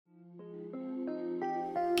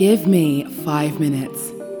Give me 5 minutes.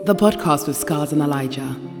 The podcast with Scars and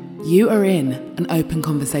Elijah. You are in an open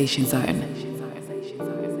conversation zone.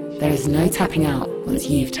 There is no tapping out once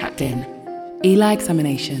you've tapped in. Eli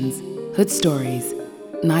examinations, hood stories,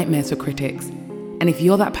 nightmares for critics. And if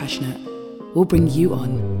you're that passionate, we'll bring you on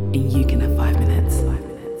and you can have 5 minutes. 5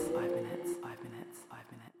 minutes, 5 minutes, 5 minutes, 5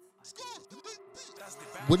 minutes.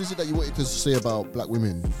 What is it that you wanted to say about black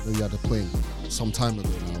women? I know you had a point some time ago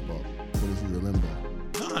now, but what if you remember?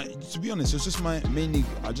 Nah, to be honest, it's just mainly,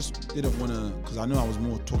 I just didn't want to, because I know I was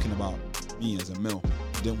more talking about me as a male.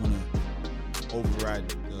 I didn't want to override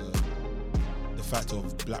the fact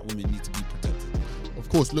of black women need to be protected. Of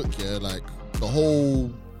course, look, yeah, like the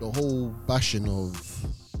whole bashing of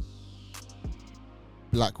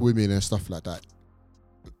black women and stuff like that.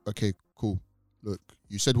 Okay, cool. Look,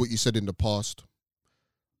 you said what you said in the past.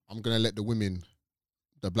 I'm gonna let the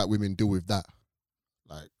black women deal with that.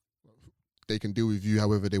 Like, they can deal with you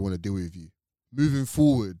however they want to deal with you. Moving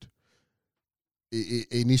forward,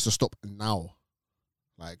 it needs to stop now.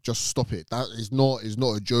 Like, just stop it. That is not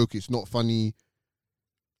a joke. It's not funny.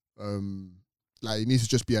 Like, it needs to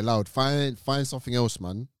just be allowed. Find something else,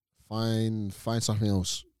 man. Find something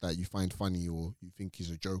else that you find funny or you think is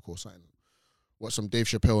a joke or something. Watch some Dave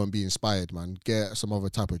Chappelle and be inspired, man. Get some other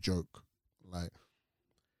type of joke. Like,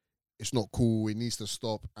 it's not cool. It needs to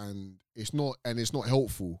stop, and it's not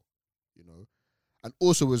helpful, you know. And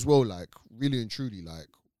also as well, like, really and truly, like,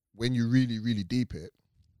 when you really, really deep it,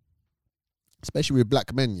 especially with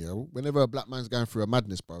black men, yeah, whenever a black man's going through a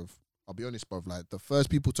madness, bruv, I'll be honest, bruv, like, the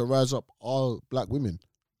first people to rise up are black women.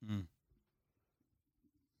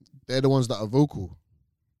 They're the ones that are vocal.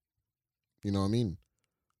 You know what I mean?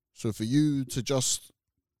 So for you to just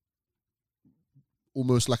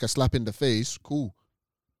almost like a slap in the face, cool.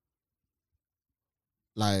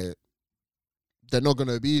 Like, they're not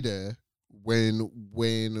gonna be there when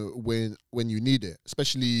you need it.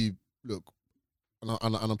 Especially, look, and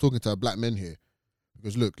I'm talking to black men here,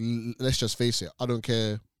 because look, let's just face it. I don't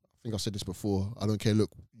care. I think I've said this before. I don't care.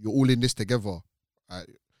 Look, you're all in this together,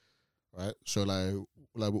 right? So like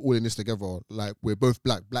we're all in this together. Like, we're both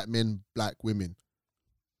black men, black women.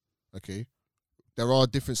 Okay, there are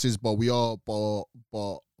differences, but we are all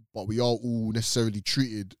necessarily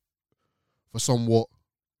treated for somewhat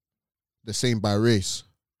the same by race.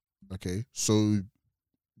 Okay, so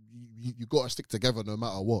you got to stick together no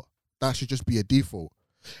matter what. That should just be a default.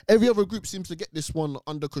 Every other group seems to get this one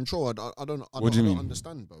under control. I don't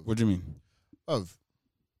understand, bro. What do you mean?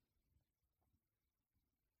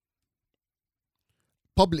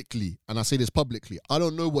 Publicly, and I say this publicly, I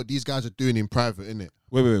don't know what these guys are doing in private, innit?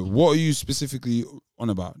 Wait. What are you specifically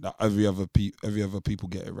on about? That every other people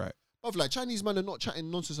get it right? Like, Chinese men are not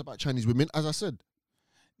chatting nonsense about Chinese women, as I said.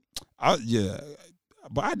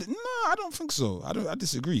 But I don't think so. I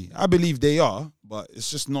disagree. I believe they are, but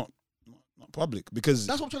it's just not public, because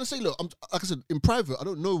that's what I'm trying to say. Look, like I said, in private, I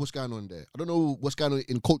don't know what's going on there. I don't know what's going on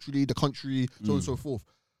in culturally, the country, so on and so forth.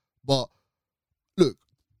 But look,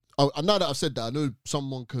 now that I've said that, I know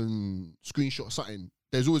someone can screenshot something.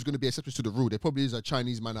 There's always going to be exceptions to the rule. There probably is a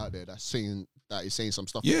Chinese man out there that is saying some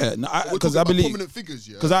stuff. Yeah, because I believe prominent figures.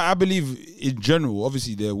 Yeah, because I believe in general,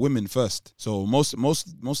 obviously they're women first. So most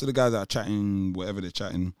of the guys that are chatting, whatever they're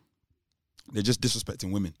chatting, they're just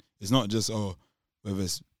disrespecting women. It's not just whether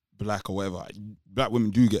it's black or whatever. Black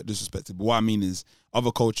women do get disrespected, but what I mean is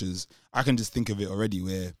other cultures. I can just think of it already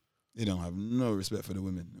where they don't have no respect for the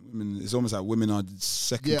women. It's almost like women are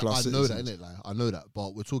second class citizens. I know that, innit? Like, I know that,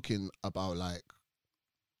 but we're talking about, like,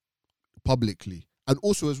 publicly, and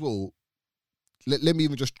also as well. Let me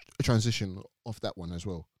even just transition off that one as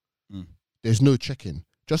well. There's no checking.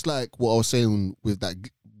 Just like what I was saying with that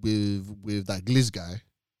Gliz guy.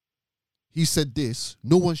 He said this.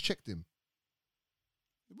 No one's checked him.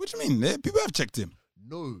 What do you mean? People have checked him.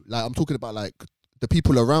 No, like, I'm talking about, like, the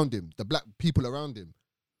people around him, the black people around him.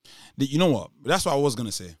 You know what? That's what I was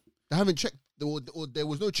gonna say. They haven't checked, or there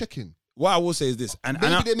was no checking. What I will say is this, and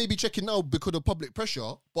they may be checking now because of public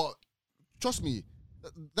pressure, but trust me,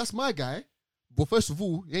 that's my guy. But first of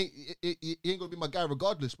all, he ain't gonna be my guy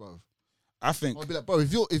regardless, bro. I think I'll be like, bro,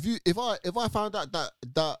 if I found out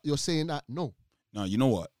that you're saying that, no, you know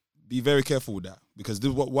what? Be very careful with that, because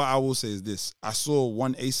what I will say is this. I saw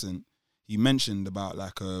one ASIN, he mentioned about,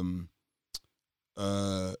 like,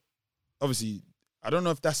 obviously, I don't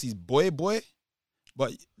know if that's his boy,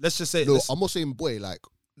 but let's just say, no, I'm not saying boy. Like,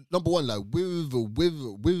 number one, like, with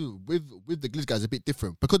the Gliz guy is a bit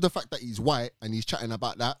different, because the fact that he's white and he's chatting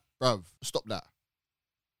about that, bruv, stop that.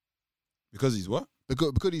 Because he's what?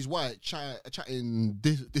 Because he's white, chatting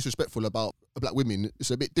disrespectful about black women,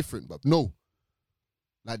 it's a bit different, bruv. No.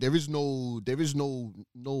 Like there is no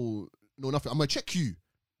nothing. I'm gonna check you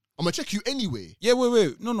anyway. Yeah,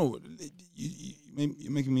 wait. No.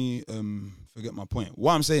 You're making me forget my point.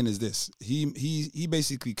 What I'm saying is this. He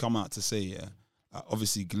basically come out to say, yeah,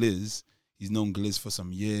 obviously Gliz, he's known Gliz for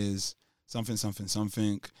some years, something.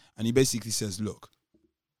 And he basically says, look,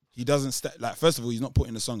 he doesn't, first of all, he's not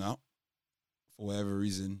putting the song out for whatever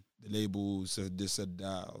reason. The label said this, said that.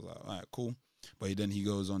 I was like, all right, cool. But then he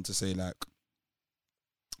goes on to say, like,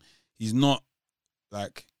 he's not,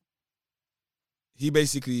 like, he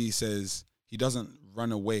basically says he doesn't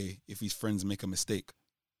run away if his friends make a mistake.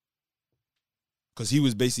 Because he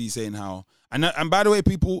was basically saying how, and by the way,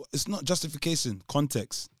 people, it's not justification,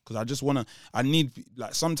 context. Because I need,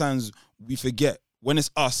 like, sometimes we forget when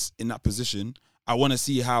it's us in that position, I want to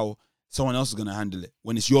see how someone else is going to handle it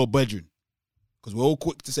when it's your brethren. Because we're all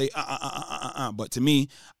quick to say, but to me,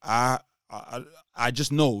 I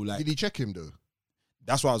just know, like. Did he check him though?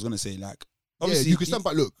 That's what I was going to say, like. Obviously, yeah, you can stand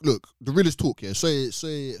back. Look. The realest talk, yeah. Sorry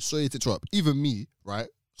to interrupt. Even me, right?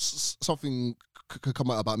 Something can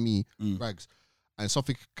come out about me, Rags, and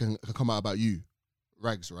something can come out about you,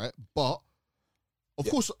 Rags, right? But of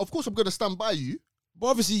course, I'm gonna stand by you. But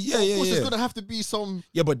obviously, yeah. Of course, there's gonna have to be some.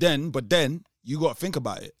 Yeah, but then you got to think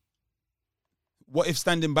about it. What if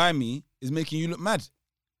standing by me is making you look mad?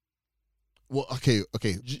 Well, okay. Do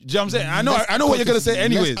you know what I'm saying? I know what you're gonna say.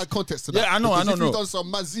 Anyways, let's add context to that. Yeah, I know. If you've done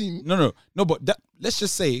some mazine. No, but let's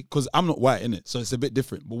just say, because I'm not white in it, so it's a bit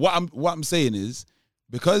different. But what I'm saying is,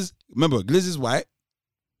 because remember, Gliz is white.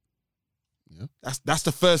 Yeah, that's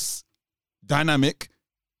the first dynamic.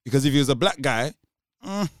 Because if he was a black guy,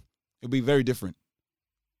 it'd be very different.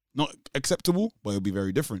 Not acceptable, but it'll be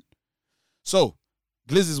very different. So,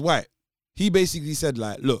 Gliz is white. He basically said,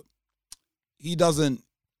 like, look,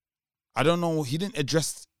 I don't know, he didn't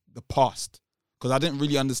address the past because I didn't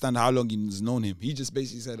really understand how long he's known him. He just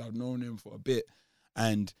basically said, I've known him for a bit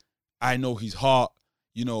and I know his heart,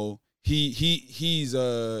 you know, he's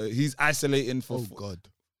isolating for. Oh God.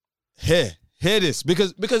 Hear this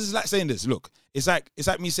because it's like saying this. Look, it's like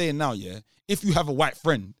me saying now, yeah, if you have a white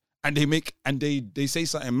friend and they say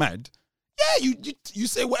something mad, yeah, you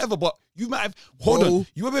say whatever, but you might have hold on.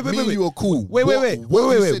 You wait. You are cool. Wait.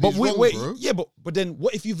 But wait. Bro. Yeah, but then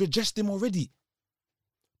what if you've addressed him already?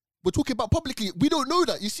 We're talking about publicly. We don't know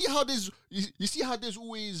that. You see how there's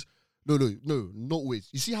always no, not always.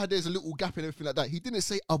 You see how there's a little gap and everything like that. He didn't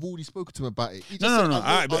say I've already spoken to him about it. He just said, All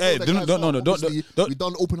right, but hey, don't. We've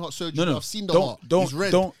done open heart surgery. No, I've seen the heart. It's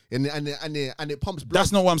red. And it pumps blood.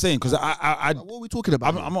 That's not what I'm saying because I what are we talking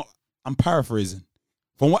about? I'm paraphrasing.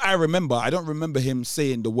 From what I remember, I don't remember him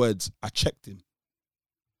saying the words, I checked him.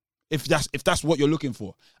 If that's what you're looking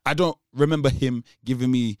for. I don't remember him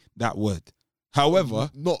giving me that word.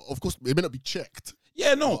 However. No, of course, it may not be checked.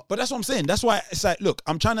 Yeah, no, but that's what I'm saying. That's why it's like, look,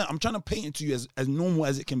 I'm trying to paint it to you as normal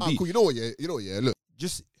as it can be. Cool. You know what, yeah, look.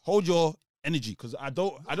 Just hold your energy, because I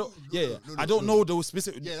don't know those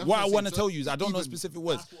specific, what I want to tell you is I don't know specific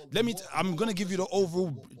words. I'm going to give you the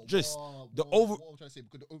overall gist. What I'm trying to say,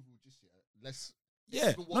 because the overall gist, let's.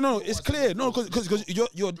 Yeah, no, it's clear. No, because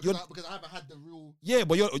you're because I haven't had the real. Yeah,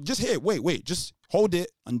 but you're just here. Wait, just hold it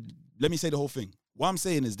and let me say the whole thing. What I'm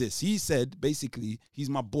saying is this: he said basically, he's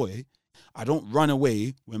my boy. I don't run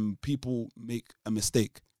away when people make a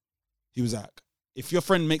mistake. He was like, if your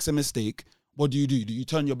friend makes a mistake, what do? Do you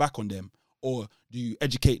turn your back on them, or do you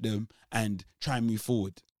educate them and try and move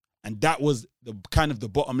forward? And that was the kind of the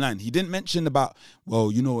bottom line. He didn't mention about,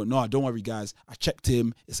 well, you know what, no, don't worry, guys. I checked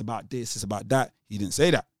him. It's about this. It's about that. He didn't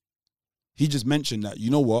say that. He just mentioned that,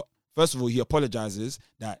 you know what? First of all, he apologizes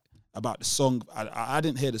that about the song. I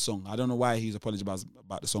didn't hear the song. I don't know why he's apologizing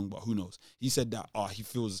about the song, but who knows? He said that, he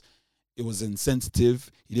feels it was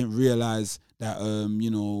insensitive. He didn't realize that,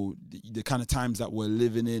 the kind of times that we're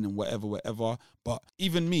living in and whatever. But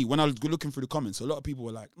even me, when I was looking through the comments, a lot of people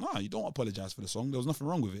were like, nah, you don't apologize for the song. There was nothing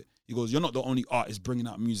wrong with it. He goes, you're not the only artist bringing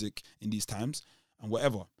out music in these times and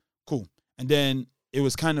whatever. Cool. And then it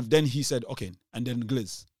was kind of, then he said, okay, and then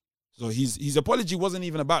Gliz. So his apology wasn't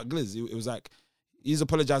even about Gliz. It was like, he's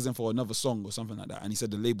apologizing for another song or something like that. And he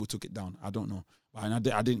said the label took it down. I don't know. And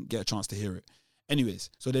I didn't get a chance to hear it. Anyways,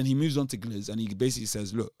 so then he moves on to Gliz and he basically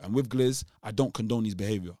says, look, and with Gliz, I don't condone his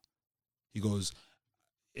behavior. He goes,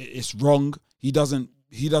 it's wrong. He doesn't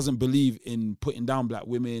believe in putting down black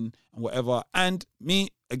women and whatever. And me,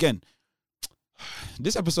 again,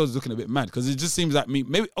 this episode is looking a bit mad because it just seems like me.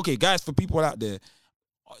 Maybe, okay, guys, for people out there,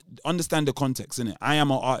 understand the context, innit? I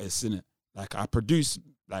am an artist, innit? Like, I produce,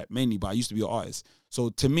 like, mainly, but I used to be an artist. So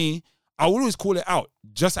to me, I would always call it out,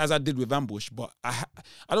 just as I did with Ambush, but I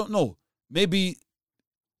don't know. Maybe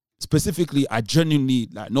specifically, I genuinely,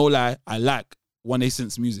 like, no lie, I like One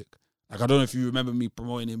Essence music. Like, I don't know if you remember me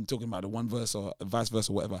promoting him, talking about the one verse or vice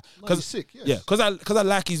versa or whatever. No, he's sick, yes. Yeah, because I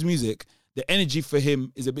like his music, the energy for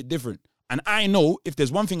him is a bit different. And I know if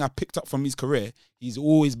there's one thing I picked up from his career, he's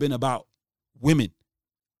always been about women.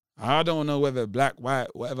 I don't know whether black,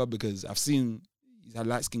 white, whatever, because I've seen he's had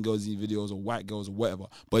light-skinned girls in videos or white girls or whatever.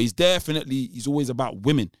 But he's always about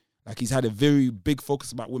women. Like, he's had a very big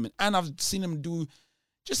focus about women. And I've seen him do,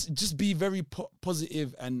 just be very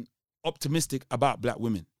positive and optimistic about black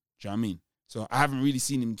women. Do you know what I mean? So I haven't really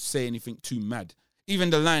seen him say anything too mad.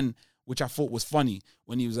 Even the line, which I thought was funny,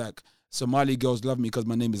 when he was like, Somali girls love me because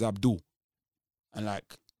my name is Abdul. And like,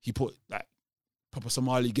 he put like proper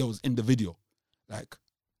Somali girls in the video. Like,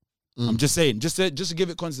 I'm just saying, just to give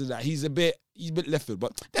it context that he's a bit left field.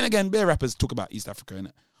 But then again, bare rappers talk about East Africa,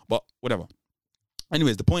 innit? But whatever.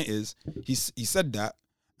 Anyways, the point is, he said that,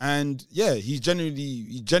 and yeah, his general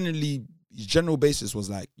basis was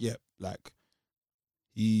like, yeah, like,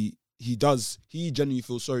 he genuinely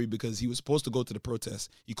feels sorry because he was supposed to go to the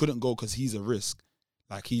protest. He couldn't go because he's a risk.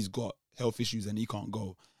 Like, he's got health issues and he can't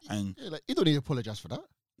go. And yeah, like, he don't need to apologize for that.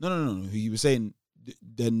 No. He was saying,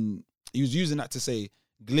 then he was using that to say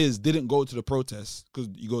Gliz didn't go to the protest because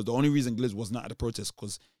he goes, the only reason Gliz was not at the protest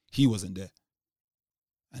because he wasn't there.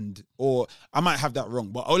 And, or I might have that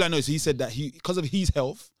wrong, but all I know is he said that because of his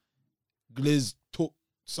health, Gliz took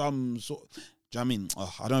some sort. Do you know what I mean?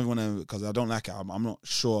 I don't even want to, because I don't like it. I'm not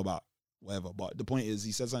sure about whatever. But the point is,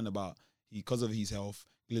 he said something about because of his health,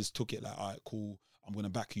 Gliz took it like, all right, cool, I'm gonna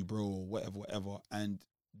back you, bro, or whatever. And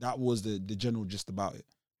that was the general gist about it.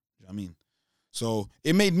 Do you know what I mean? So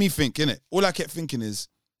it made me think, innit? All I kept thinking is,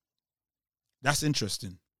 that's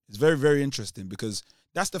interesting. It's very, very interesting because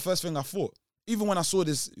that's the first thing I thought. Even when I saw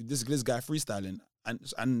this Gliz guy freestyling,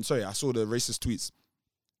 and sorry, I saw the racist tweets,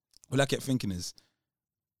 all I kept thinking is,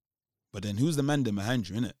 but then who's the man behind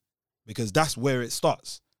you, innit? Because that's where it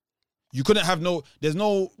starts. You couldn't have there's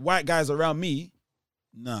no white guys around me.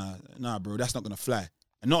 Nah, bro, that's not gonna fly.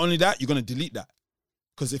 And not only that, you're gonna delete that.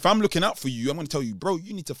 Because if I'm looking out for you, I'm gonna tell you, bro,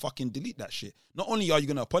 you need to fucking delete that shit. Not only are you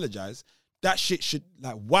gonna apologize, that shit should,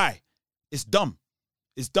 like, why? It's dumb.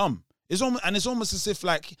 It's dumb. It's almost as if,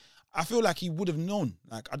 like, I feel like he would have known.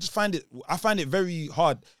 Like, I find it very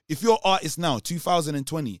hard. If you're artist now,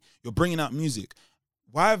 2020, you're bringing out music,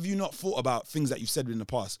 why have you not thought about things that you've said in the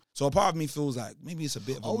past? So a part of me feels like maybe it's a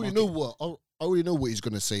bit of a I already know what he's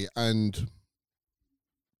gonna say, and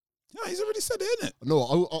yeah, he's already said it, innit? no,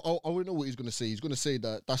 I already know what he's gonna say. He's gonna say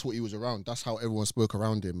that that's what he was around. That's how everyone spoke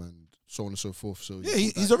around him, and so on and so forth. So yeah,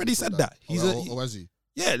 he's already said that. Has he?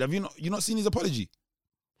 Yeah, have you not seen his apology?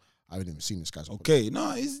 I haven't even seen this guy's apology. Okay,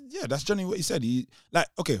 no, that's generally what he said. He, like,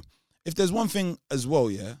 okay, if there's one thing as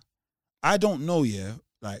well, yeah, I don't know, yeah,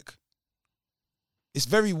 like, it's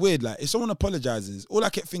very weird. Like, if someone apologizes, all I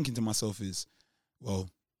kept thinking to myself is, well,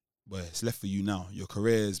 it's left for you now. Your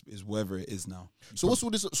career is wherever it is now. So what's all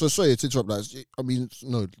this? So sorry to interrupt. Like, I mean,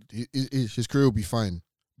 no, his career will be fine,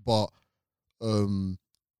 but all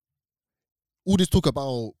this talk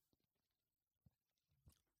about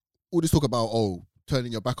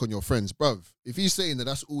turning your back on your friends, bruv. If he's saying that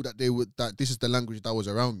that's all that that this is the language that was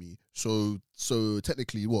around me, so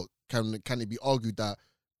technically, what can it be argued that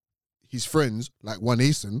his friends, like One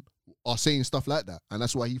Asen, are saying stuff like that, and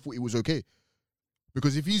that's why he thought it was okay?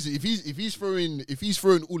 Because if he's throwing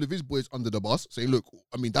all of his boys under the bus, saying, look,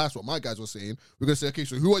 I mean, that's what my guys were saying, we're gonna say, okay,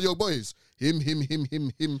 so who are your boys? Him,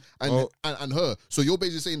 and her. So you're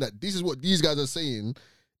basically saying that this is what these guys are saying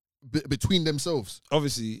between themselves.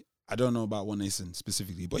 Obviously, I don't know about One Nation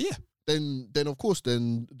specifically, but yeah. Then of course,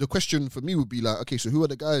 then the question for me would be like, okay, so who are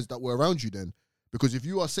the guys that were around you then? Because if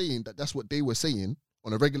you are saying that that's what they were saying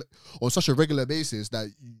on such a regular basis, that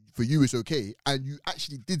for you it's okay, and you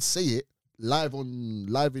actually did say it live on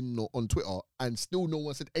Twitter, and still no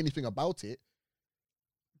one said anything about it,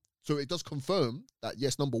 so it does confirm that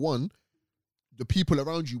yes, number one, the people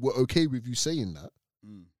around you were okay with you saying that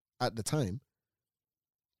at the time.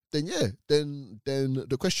 Then yeah, then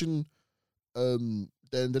the question, then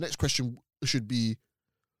the next question should be,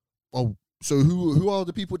 oh, so who are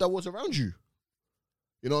the people that was around you?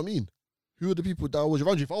 You know what I mean? Who are the people that was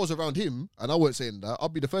around you? If I was around him and I weren't saying that,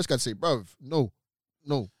 I'd be the first guy to say, bruv, no,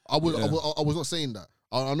 I was not saying that.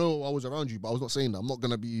 I know I was around you, but I was not saying that. I'm not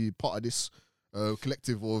gonna be part of this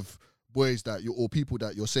collective of boys or people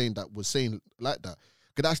that you're saying that was saying like that.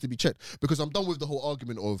 Could actually be checked, because I'm done with the whole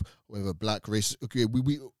argument of whether black race. Okay,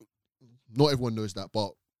 we not everyone knows that,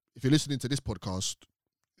 but if you're listening to this podcast,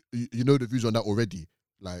 you know the views on that already.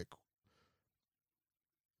 Like,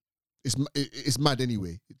 it's mad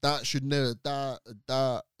anyway. That shouldn't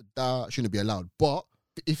be allowed. But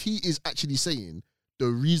if he is actually saying the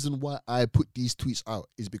reason why I put these tweets out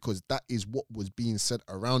is because that is what was being said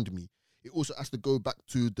around me. It also has to go back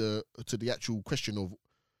to the actual question of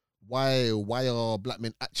why are black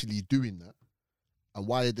men actually doing that, and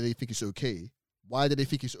why do they think it's okay? Why do they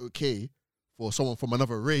think it's okay for someone from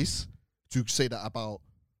another race to say that about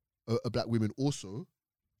a black woman also,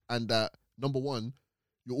 and that number one,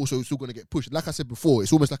 you're also still going to get pushed. Like I said before,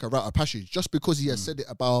 it's almost like a rite of passage. Just because he has said it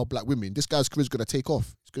about black women, this guy's career is going to take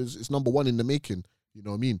off because it's number one in the making. You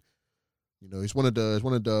know what I mean? You know, it's one of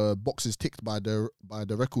the boxes ticked by the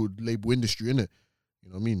record label industry, innit? You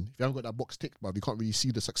know what I mean? If you haven't got that box ticked, but you can't really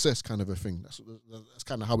see the success, kind of a thing. That's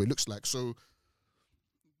kind of how it looks like. So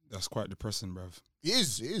that's quite depressing, bruv. It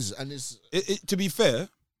is, and it's to be fair,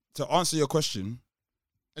 to answer your question,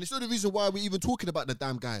 and it's not the reason why we're even talking about the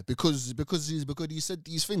damn guy because he said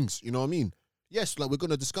these things. You know what I mean? Yes, like we're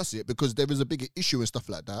gonna discuss it because there is a bigger issue and stuff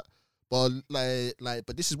like that. But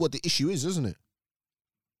but this is what the issue is, isn't it?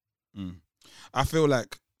 I feel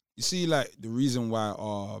like, you see, like the reason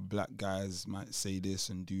why black guys might say this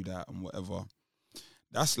and do that and whatever,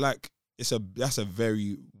 that's like that's a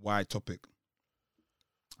very wide topic.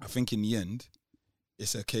 I think in the end,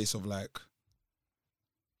 it's a case of like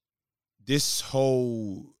this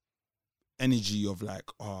whole energy of like,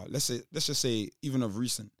 let's just say even of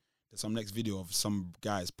recent, there's some next video of some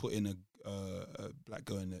guys putting a black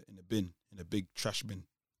girl in a bin, in a big trash bin.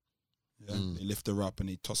 Yeah? They lift her up and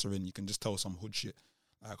they toss her in. You can just tell some hood shit.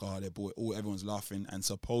 Like, everyone's laughing. And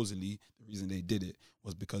supposedly the reason they did it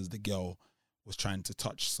was because the girl was trying to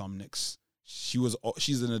touch some next.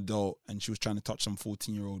 She's an adult and she was trying to touch some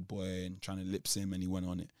 14-year-old boy and trying to lips him, and he went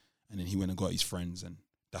on it. And then he went and got his friends, and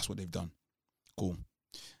that's what they've done. Cool.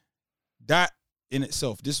 That in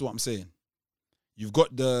itself, this is what I'm saying. You've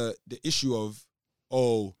got the issue of,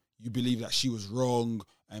 you believe that she was wrong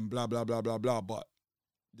and blah, blah, blah, blah, blah. But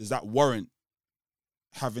does that warrant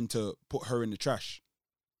having to put her in the trash?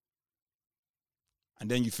 And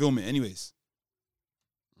then you film it anyways.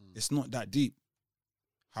 It's not that deep.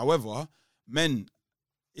 However, men,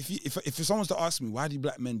 if someone's to ask me, why do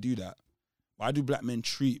black men do that? Why do black men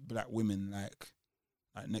treat black women like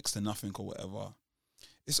next to nothing or whatever?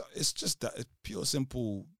 It's just that it's pure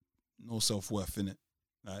simple no self-worth, innit?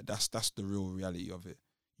 Like that's the real reality of it.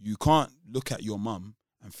 You can't look at your mum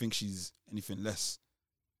and think she's anything less.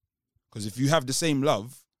 Because if you have the same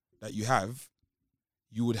love that you have,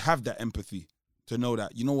 you would have that empathy to know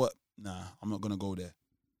that, you know what, nah, I'm not going to go there.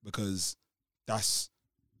 Because that's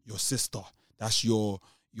your sister. That's your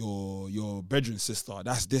bedroom sister.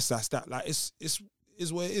 That's this, that's that. Like, it's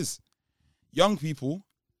what it is. Young people,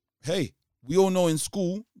 hey, we all know in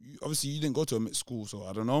school, obviously you didn't go to a mixed school, so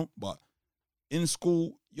I don't know, but in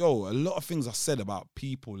school, a lot of things are said about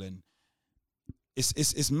people, and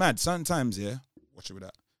it's mad. Certain times, watch it with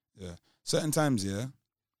that. Yeah. Certain times,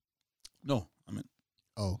 no, I mean,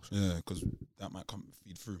 yeah, because that might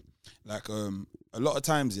feed through. Like, a lot of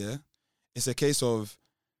times, it's a case of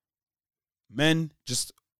men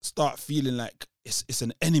just start feeling like it's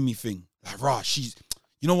an enemy thing. Like, she's,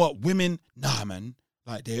 you know what, women, nah, man.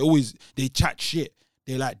 Like, they chat shit.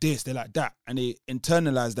 They like this, they like that. And they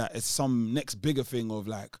internalize that as some next bigger thing of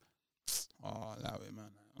like, allow it, man.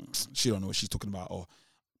 She don't know what she's talking about. Or,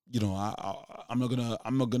 you know, I'm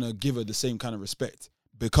not gonna give her the same kind of respect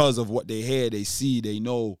because of what they hear, they see, they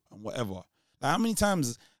know, and whatever. Like, how many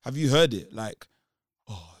times have you heard it? Like,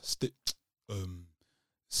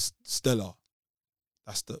 Stella,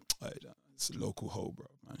 that's it's a local hoe, bro,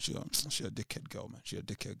 man. She a dickhead girl, man. She a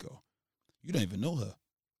dickhead girl. You don't even know her,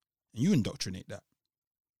 and you indoctrinate that.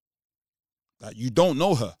 Like, you don't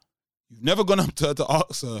know her. You've never gone up to her to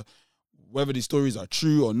ask her whether these stories are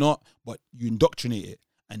true or not, but you indoctrinate it.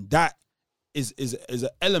 And that is an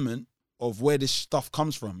element of where this stuff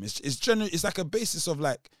comes from. It's like a basis of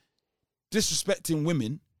like disrespecting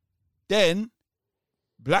women. Then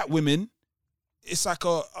black women, it's like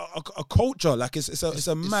a culture. Like it's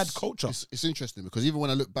a mad culture. It's interesting because even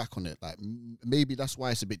when I look back on it, like maybe that's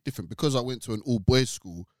why it's a bit different. Because I went to an all boys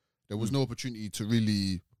school, there was no opportunity to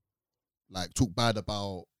really like talk bad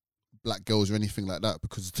about black girls or anything like that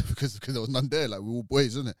because there was none there. Like, we're all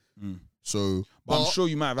boys, isn't it? So, but I'm sure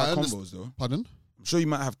you might have had convos though. Pardon? I'm sure you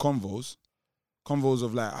might have convos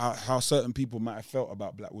of like how certain people might have felt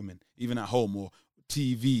about black women, even at home or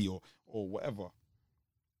TV or whatever.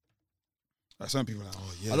 Like, some people are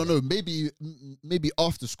like, I don't know, maybe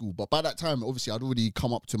after school, but by that time, obviously, I'd already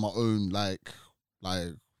come up to my own, like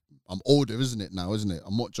I'm older, isn't it now, isn't it?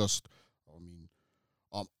 I'm not just,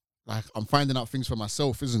 like, I'm finding out things for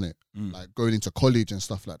myself, isn't it? Like, going into college and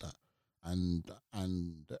stuff like that. And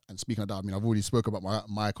speaking of that, I mean, I've already spoke about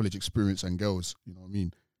my college experience and girls, you know what I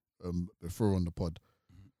mean, before on the pod.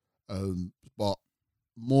 But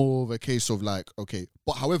more of a case of like, okay,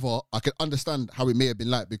 but however, I can understand how it may have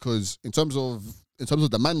been like, because in terms of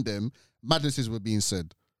the mandem, madnesses were being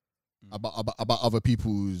said about other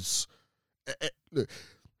people's. Look,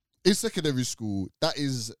 in secondary school, that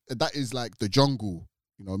is like the jungle.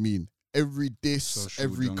 You know what I mean? Every diss, Social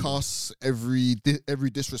every jungle. cuss, every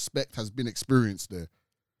disrespect has been experienced there.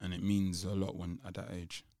 And it means a lot when at that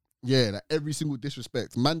age. Yeah, like every single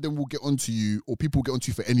disrespect, man, then will get onto you, or people will get onto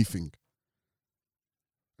you for anything.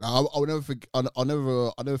 Like, I'll never forget. I'll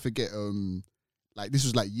never forget. Like this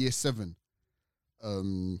was like year 7.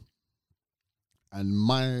 And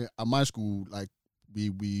at my school, like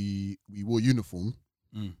we wore uniform,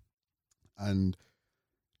 and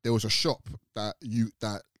there was a shop that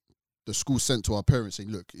the school sent to our parents saying,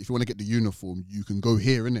 look, if you want to get the uniform, you can go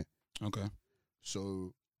here, innit? Okay.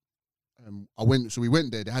 So we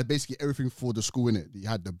went there. They had basically everything for the school in it. You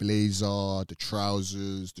had the blazer, the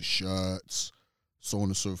trousers, the shirts, so on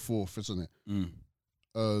and so forth, isn't it?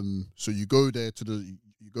 So you go there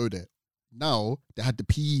Now they had the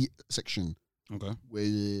PE section, Okay. where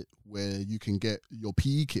you can get your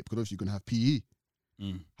PE kit, because obviously you're gonna have PE.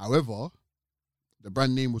 However, the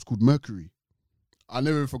brand name was called Mercury. I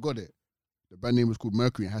never forgot it. The brand name was called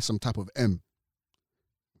Mercury. It has some type of M.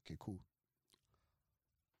 Okay, cool.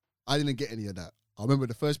 I didn't get any of that. I remember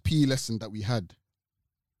the first PE lesson that we had,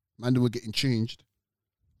 man, they were getting changed.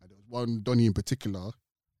 And there was one Donny in particular.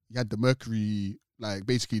 He had the Mercury, like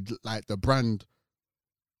basically like the brand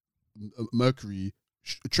Mercury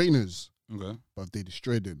trainers, Okay. but they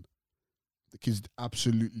destroyed him. The kids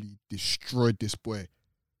absolutely destroyed this boy.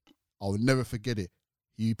 I'll never forget it.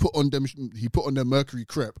 He put on their Mercury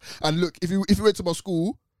crepe. And look, if you went to my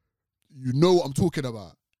school, you know what I'm talking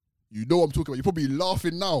about. You know what I'm talking about. You're probably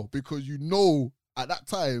laughing now because you know at that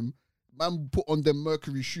time, man put on them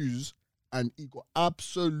Mercury shoes and he got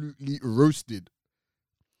absolutely roasted.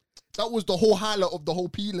 That was the whole highlight of the whole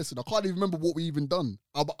PE lesson. I can't even remember what we even done.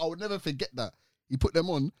 I will never forget that. He put them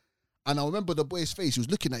on, and I remember the boy's face. He was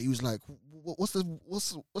looking at it, he was like, what's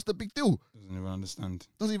the big deal? Doesn't even understand.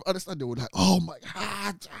 Doesn't even understand. They were like, oh my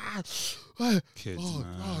God. Kids,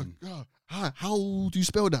 God, man. how do you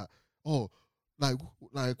spell that? Oh, like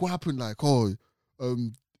what happened? Like,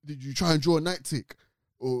 did you try and draw a night tick?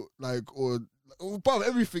 Or part of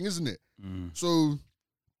everything, isn't it? So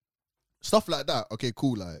stuff like that. Okay,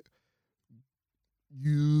 cool. Like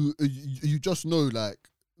you just know, like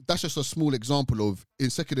that's just a small example of in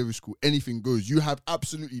secondary school anything goes. You have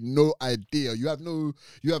absolutely no idea. You have no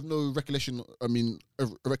recollection. I mean, a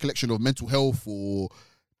recollection of mental health or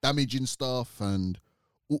damaging stuff, and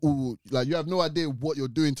like you have no idea what you're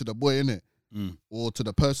doing to the boy, innit? Or to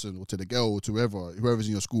the person, or to the girl, or to whoever's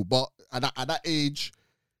in your school. But at that age,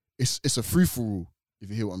 it's a free for all. If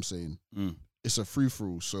you hear what I'm saying, it's a free for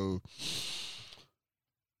all. So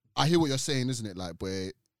I hear what you're saying, isn't it? Like,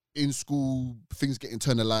 where in school things get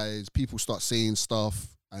internalized, people start saying stuff,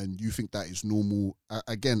 and you think that is normal.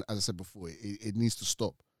 Again, as I said before, it needs to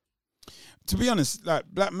stop. To be honest, like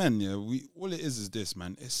black men, yeah, all it is this,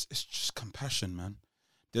 man. It's just compassion, man.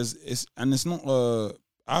 It's not.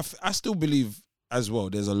 I still believe as well.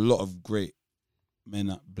 There's a lot of great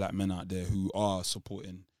black men out there who are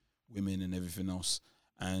supporting women and everything else.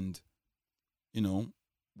 And you know,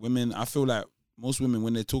 women. I feel like most women,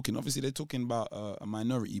 when they're talking, obviously they're talking about a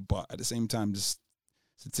minority, but at the same time, just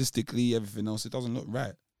statistically, everything else, it doesn't look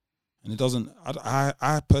right. And it doesn't.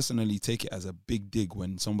 I personally take it as a big dig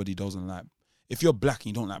when somebody doesn't like. If you're black and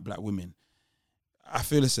you don't like black women, I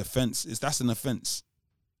feel it's offense. That's an offense.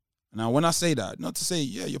 Now, when I say that, not to say,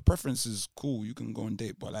 yeah, your preference is cool, you can go and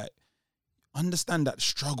date, but like, understand that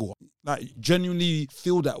struggle. Like, genuinely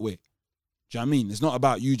feel that way. Do you know what I mean? It's not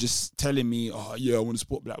about you just telling me, oh, yeah, I want to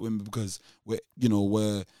support black women because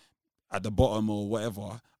we're at the bottom or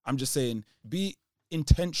whatever. I'm just saying, be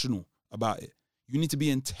intentional about it. You need to be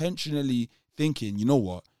intentionally thinking, you know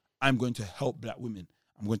what? I'm going to help black women.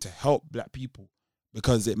 I'm going to help black people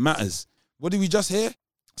because it matters. What did we just hear?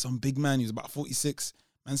 Some big man, he was about 46,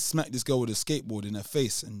 man smacked this girl with a skateboard in her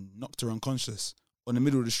face and knocked her unconscious on the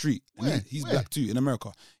middle of the street. And he's black too, in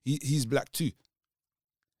America. He's black too.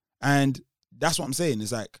 And that's what I'm saying.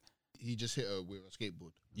 It's like, he just hit her with a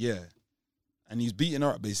skateboard. Yeah. And he's beating her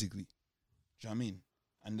up, basically. Do you know what I mean?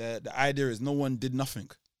 And the idea is no one did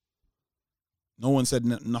nothing. No one said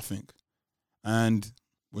nothing. And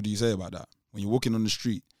what do you say about that? When you're walking on the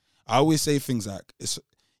street, I always say things like,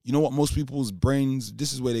 you know what, most people's brains,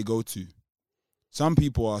 this is where they go to. Some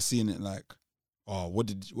people are seeing it like, oh, what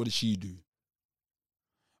did she do?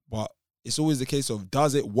 But it's always the case of,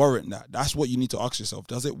 does it warrant that? That's what you need to ask yourself.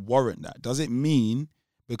 Does it warrant that? Does it mean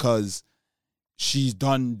because she's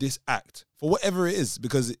done this act for whatever it is,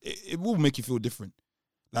 because it will make you feel different.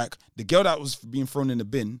 Like the girl that was being thrown in the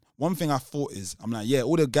bin, one thing I thought is, I'm like, yeah,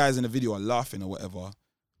 all the guys in the video are laughing or whatever.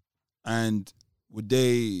 And would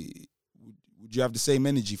you have the same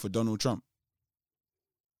energy for Donald Trump?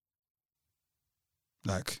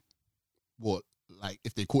 Like, what? Like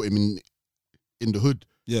if they caught him in the hood?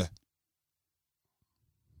 yeah.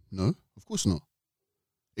 No, of course not.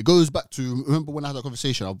 It goes back to, remember when I had that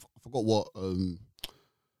conversation? I forgot what.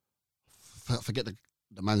 Forget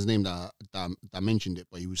the man's name that mentioned it,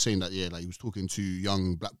 but he was saying that like he was talking to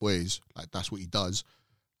young black boys, like that's what he does,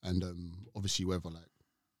 and obviously whether like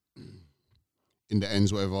in the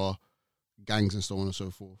ends whatever gangs and so on and so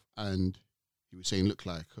forth, and he was saying, look,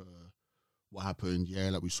 like what happened? Yeah,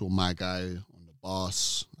 like we saw my guy on the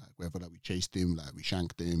bus, like whether that we chased him, like we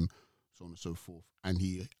shanked him, so on and so forth, and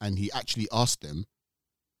he actually asked them,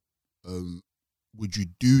 would you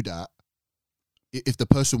do that if the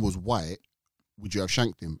person was white? Would you have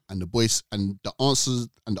shanked him? And the answer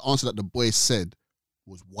that the boy said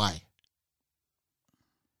was why.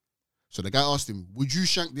 So the guy asked him, would you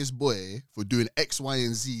shank this boy for doing X, Y,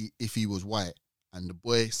 and Z if he was white? And the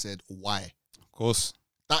boy said, why? Of course.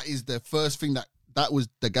 That is the first thing that was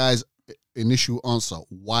the guy's initial answer.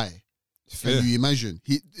 Why? Fair. Can you imagine?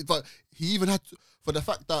 He even had to, for the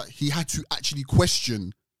fact that he had to actually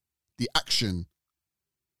question the action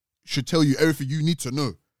should tell you everything you need to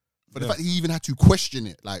know. For the fact he even had to question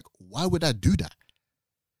it, like, why would I do that?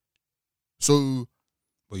 So,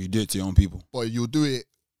 but you do it to your own people. But you'll do it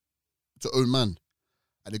to own man,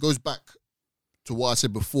 and it goes back to what I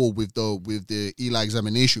said before with the Eli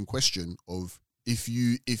examination question of if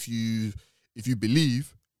you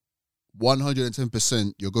believe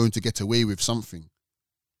 110% you're going to get away with something,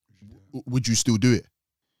 would you still do it?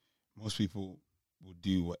 Most people will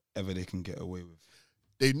do whatever they can get away with.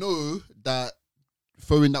 They know that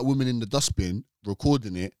throwing that woman in the dustbin,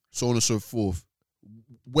 recording it, so on and so forth.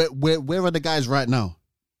 Where are the guys right now?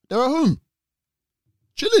 They're at home,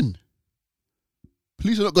 chilling.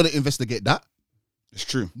 Police are not going to investigate that. It's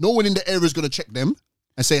true. No one in the area is going to check them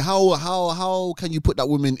and say, how can you put that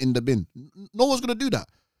woman in the bin? No one's going to do that.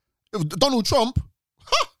 If Donald Trump,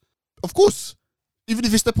 of course. Even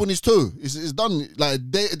if he step on his toe, it's done. Like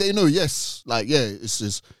they know, yes. Like, yeah, it's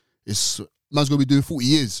man's going to be doing 40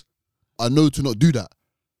 years. I know to not do that.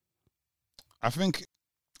 I think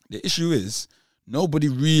the issue is nobody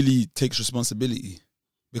really takes responsibility.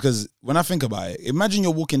 Because when I think about it, imagine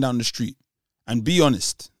you're walking down the street and be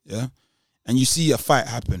honest, yeah? And you see a fight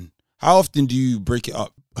happen. How often do you break it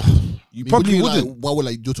up? You probably wouldn't.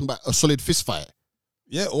 Like, you're talking about a solid fist fight.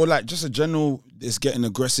 Yeah, or like just a general, it's getting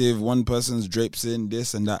aggressive, one person's drapes in,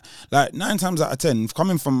 this and that. Like 9 times out of 10,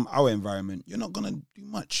 coming from our environment, you're not going to do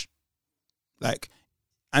much. Like,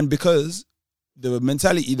 and because the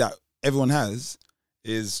mentality that everyone has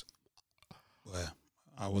is, well,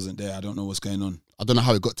 I wasn't there, I don't know what's going on. I don't know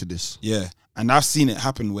how it got to this. Yeah, and I've seen it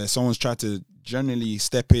happen where someone's tried to generally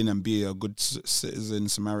step in and be a good citizen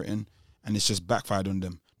Samaritan, and it's just backfired on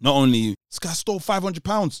them. Not only, this guy stole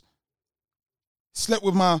 £500, slept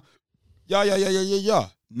with my, yeah.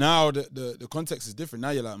 Now the context is different.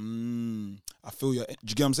 Now you're like, I feel you. Do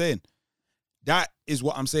you get what I'm saying? That is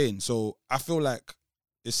what I'm saying. So I feel like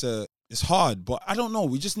it's hard, but I don't know.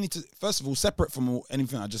 We just need to, first of all, separate from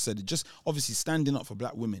anything I just said. Just obviously standing up for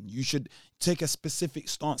black women. You should take a specific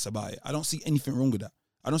stance about it. I don't see anything wrong with that.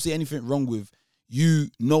 I don't see anything wrong with you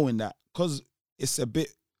knowing that, because it's a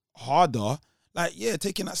bit harder. Like, yeah,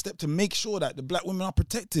 taking that step to make sure that the black women are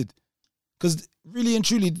protected. Because really and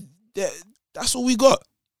truly, that's all we got.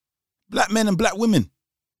 Black men and black women.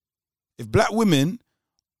 If black women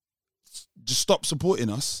just stop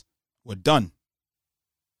supporting us, we're done.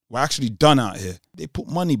 We're actually done out here. They put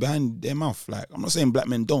money behind their mouth. Like, I'm not saying black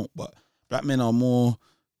men don't, but black men are more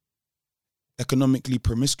economically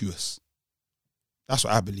promiscuous. That's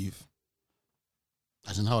what I believe.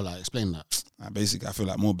 As in how, like, explain that? Basically, I feel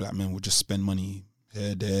like more black men would just spend money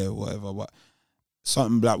here, there, whatever. But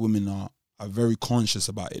certain black women are very conscious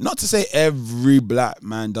about it. Not to say every black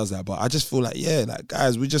man does that, but I just feel like, yeah, like,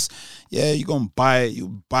 guys, we just, yeah, you go and buy it.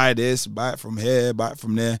 You buy this, buy it from here, buy it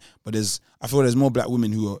from there. But I feel there's more black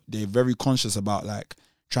women who they're very conscious about, like,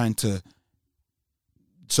 trying to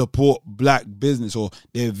support black business, or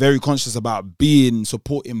they're very conscious about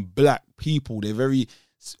supporting black people. They're very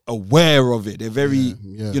aware of it. They're very, you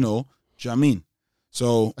know, do you know what I mean?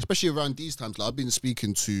 So, especially around these times, like, I've been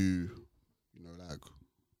speaking to, like,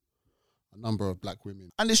 a number of black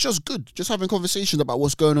women, and it's just good, just having conversations about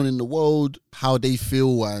what's going on in the world, how they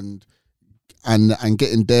feel, and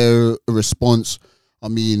getting their response. I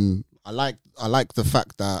mean, I like the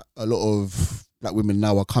fact that a lot of black women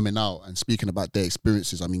now are coming out and speaking about their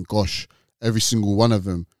experiences. I mean, gosh, every single one of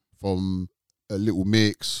them, from Little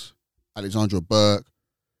Mix, Alexandra Burke,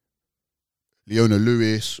 Leona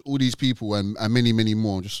Lewis, all these people and many, many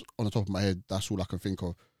more, just on the top of my head, that's all I can think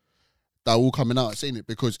of. That are all coming out and saying it,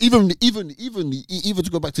 because even to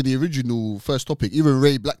go back to the original first topic, even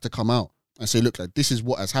Ray Black to come out and say, look, like, this is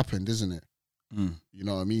what has happened, isn't it? You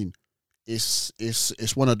know what I mean?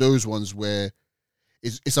 It's one of those ones where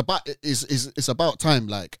it's about time,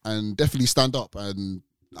 like, and definitely stand up and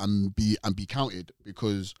be counted,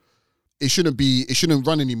 because it shouldn't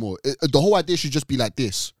run anymore. The whole idea should just be like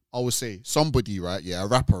this. I would say somebody, right? Yeah, a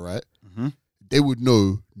rapper, right? Mm-hmm. They would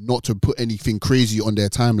know not to put anything crazy on their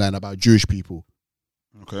timeline about Jewish people.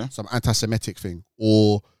 Okay. Some anti-Semitic thing.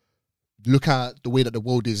 Or look at the way that the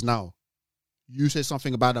world is now. You say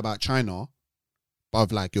something about China,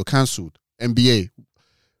 but like, you're cancelled. NBA.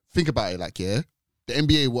 Think about it, like, yeah. The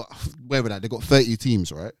NBA, whatever that, they got 30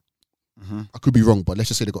 teams, right? Mm-hmm. I could be wrong, but let's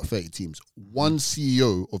just say they got 30 teams. One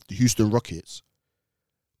CEO of the Houston Rockets,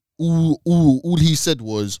 all he said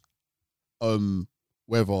was, I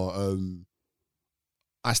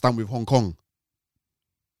stand with Hong Kong.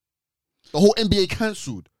 The whole NBA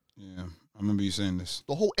cancelled. Yeah, I remember you saying this.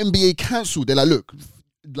 The whole NBA cancelled. They're like, look,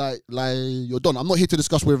 like you're done. I'm not here to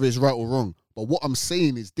discuss whether it's right or wrong, but what I'm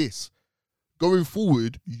saying is this. Going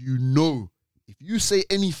forward, you know, if you say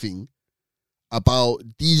anything about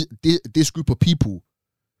this group of people,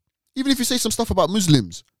 even if you say some stuff about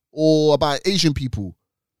Muslims or about Asian people,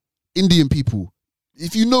 Indian people,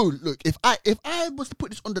 if you know, look, if I was to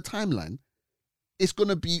put this on the timeline, it's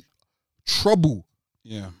gonna be trouble.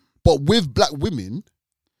 Yeah. But with black women,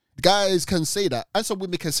 guys can say that, and some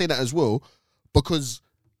women can say that as well, because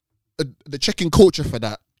the checking culture for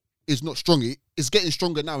that is not strong. It's getting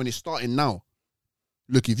stronger now, and it's starting now.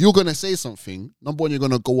 Look, if you're gonna say something, number one, you're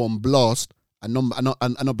gonna go on blast, and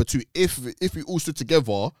number two, if we all stood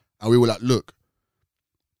together and we were like, look,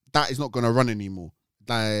 that is not gonna run anymore.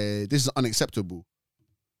 Like, this is unacceptable.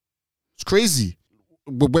 It's crazy.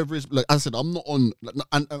 Whether it's, like I said, I'm not on,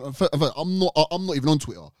 I'm not even on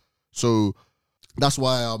Twitter, so that's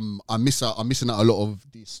why I'm missing out a lot of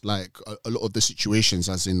this, like a lot of the situations.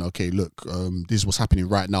 As in, okay, look, this is what's happening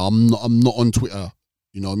right now. I'm not on Twitter,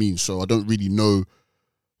 you know what I mean? So I don't really know.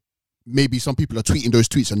 Maybe some people are tweeting those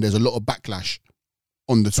tweets, and there's a lot of backlash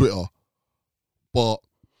on the Twitter. But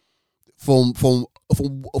from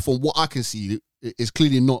what I can see, it's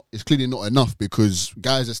clearly not enough, because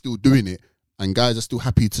guys are still doing it. And guys are still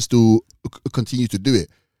happy to still continue to do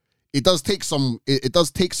it. It does take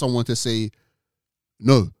someone to say,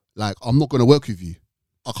 no, like, I'm not going to work with you.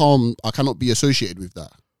 I cannot be associated with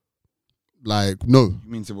that. Like, no. You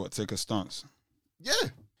mean to what? Take a stance? Yeah.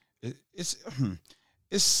 It's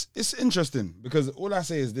interesting, because all I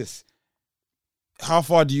say is this: how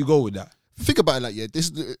far do you go with that? Think about it, like, yeah,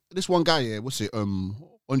 this one guy, yeah, what's it,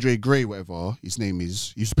 Andre Gray, whatever his name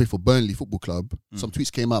is, he used to play for Burnley Football Club. Some tweets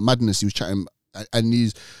came out, madness. He was chatting,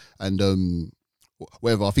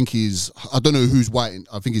 whatever. I think I don't know who's white.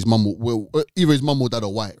 I think his mum, either his mum or dad are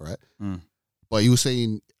white, right? But he was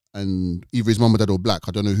saying, and either his mum or dad or black.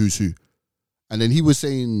 I don't know who's who. And then he was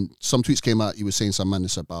saying, some tweets came out. He was saying some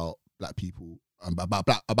madness about black people, about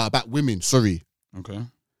black women. Sorry. Okay.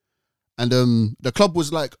 And the club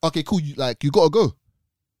was like, okay, cool. You gotta go.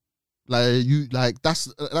 Like that's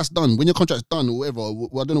done. When your contract's done or whatever,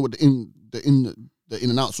 I don't know what the in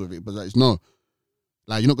and outs of it, but like, it's no,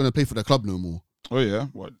 like, you're not gonna play for the club no more. Oh yeah,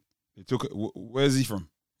 what? They took it. Where is he from?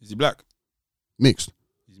 Is he black? Mixed.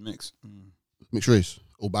 He's mixed. Mixed race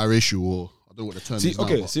or biracial, or I don't know what the term is.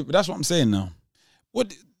 Okay, but that's what I'm saying now.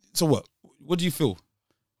 So what? What do you feel?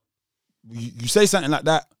 You say something like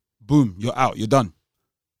that, boom, you're out. You're done.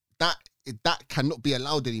 That cannot be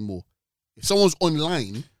allowed anymore. If someone's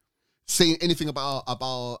online saying anything about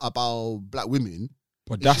black women,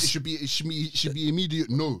 but it should be immediate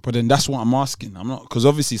no. But then that's what I'm asking. I'm not, because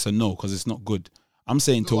obviously it's a no, because it's not good. I'm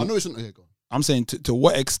saying I know it's not. Here, I'm saying to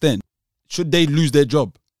what extent should they lose their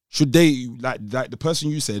job? Should they, like the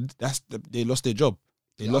person you said, they lost their job.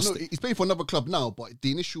 They lost it. He's playing for another club now, but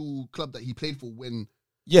the initial club that he played for when.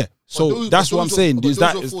 Yeah, so that's what I'm saying. But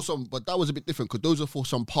that was a bit different, because those are for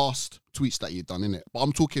some past tweets that he'd done, innit? But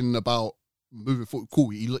I'm talking about moving forward. Cool,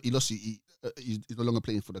 he lost. He's no longer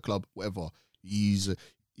playing for the club. Whatever. It's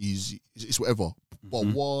whatever. Mm-hmm. But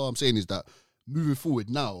what I'm saying is that moving forward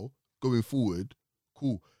now, going forward,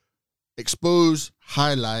 cool. Expose,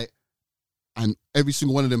 highlight, and every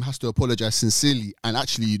single one of them has to apologize sincerely, and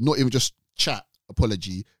actually not even just chat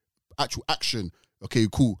apology, actual action. Okay,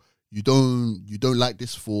 cool. You don't like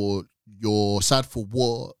this for you're sad for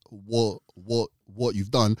what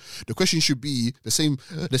you've done. The question should be the same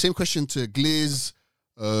question to Gliz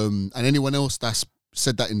and anyone else that's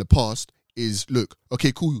said that in the past is, look,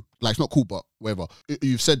 okay, cool, like it's not cool, but whatever.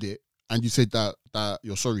 You've said it and you said that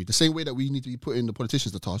you're sorry. The same way that we need to be putting the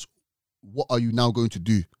politicians to task, what are you now going to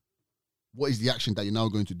do? What is the action that you're now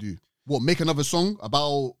going to do? What, make another song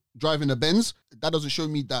about driving a Benz? That doesn't show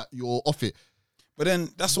me that you're off it. But then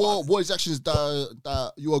that's what is actions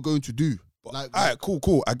that you are going to do? All right,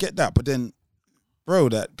 cool. I get that, but then, bro,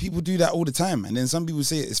 that people do that all the time, and then some people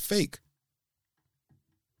say it's fake.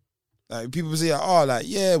 Like people say,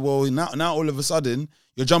 yeah, well, now all of a sudden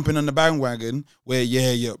you're jumping on the bandwagon where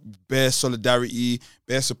you're bare solidarity,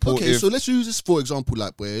 bare supportive. Okay, so let's use this for example,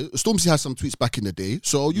 like where Stormzy has some tweets back in the day.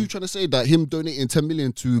 So are you trying to say that him donating 10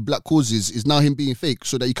 million to black causes is now him being fake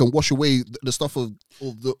so that you can wash away the stuff of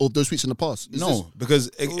those tweets in the past? Because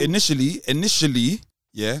initially,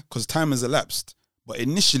 yeah, because time has elapsed. But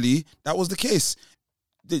initially, that was the case.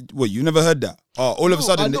 You never heard that? All of a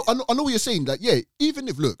sudden, I know what you're saying. Like, yeah, even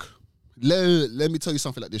if let me tell you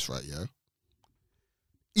something like this, right? Yeah.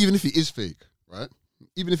 Even if it is fake, right?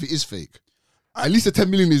 Even if it is fake, at least the 10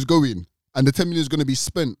 million is going, and the 10 million is going to be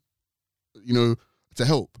spent, to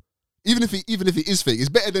help. Even if it is fake, it's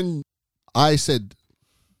better than I said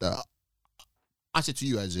that. I said to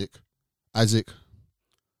you, Isaac, I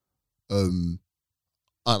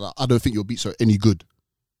don't think your beats are any good.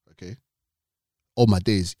 Okay. All my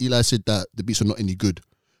days, Eli said that the beats are not any good.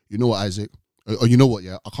 You know what, Isaac? Or you know what?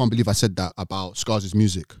 Yeah, I can't believe I said that about Scars'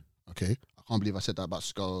 music. Okay. I can't believe I said that about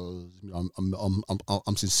Scars.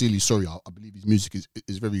 I'm sincerely sorry. I believe his music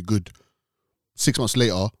is very good. 6 months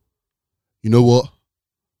later, you know what?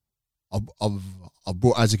 I've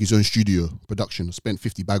brought Isaac his own studio production. I spent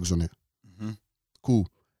 50 bags on it. Mm-hmm. Cool.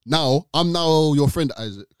 Now I'm your friend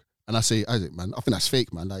Isaac, and I say, Isaac, man, I think that's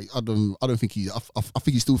fake, man. Like I don't think I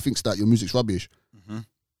think he still thinks that your music's rubbish. Mm-hmm.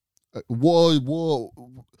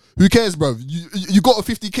 Who cares, bro? You got a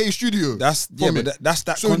 50K studio. That's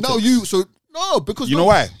that. So context. now because you know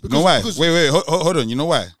why? Wait, hold on. You know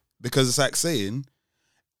why? Because it's like saying,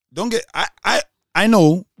 don't get. I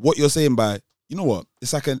know what you're saying by. You know what?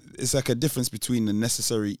 It's like a difference between the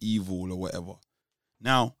necessary evil or whatever.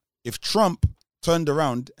 Now, if Trump turned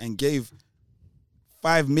around and gave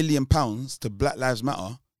 £5 million to Black Lives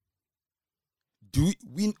Matter,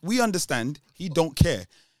 we understand he don't care.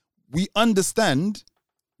 We understand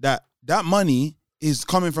that money is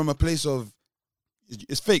coming from a place of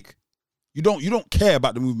it's fake. You don't care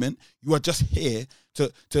about the movement. You are just here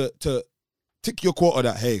to tick your quota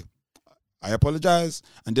that, hey, I apologize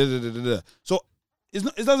and da da da da da. So it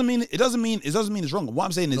doesn't mean it's wrong. What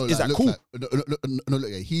I'm saying is that cool? Look,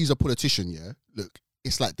 yeah, he's a politician. Yeah, look,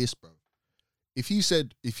 it's like this, bro. If he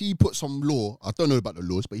put some law, I don't know about the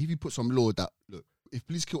laws, but if he put some law that, look, if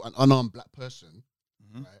police kill an unarmed black person,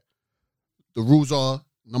 right, the rules are,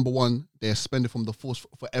 number one, they're suspended from the force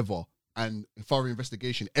forever, and thorough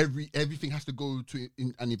investigation. Everything has to go to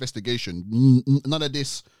an investigation. None of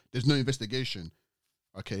this, there's no investigation,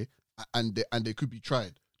 okay, and they could be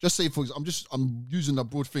tried. Just say, for example, I'm using a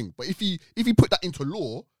broad thing, but if he put that into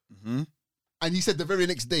law, and he said the very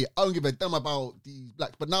next day, I don't give a damn about these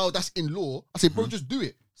blacks, but now that's in law, I say, bro, just do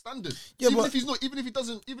it. Standard. Yeah, even if it's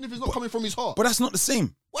not coming from his heart. But that's not the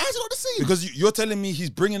same. Why is it not the same? Because you're telling me he's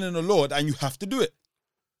bringing in a law and you have to do it.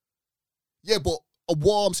 Yeah, but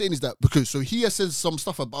what I'm saying is that because he has said some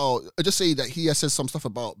stuff about, I just say that he has said some stuff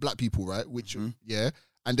about black people, right? Which yeah,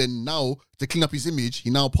 and then now to clean up his image, he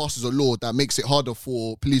now passes a law that makes it harder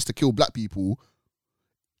for police to kill black people.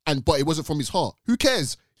 But it wasn't from his heart. Who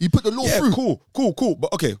cares? He put the law through. Cool.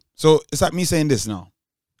 But okay, so it's like me saying this now,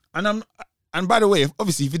 and by the way,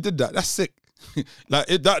 obviously, if he did that, that's sick. Like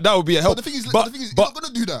that would be a help. But the thing is, he's not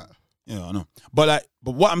gonna do that. Yeah, I know. But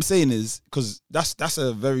what I'm saying is, because that's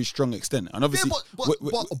a very strong extent, and obviously, but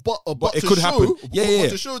it could happen. Yeah.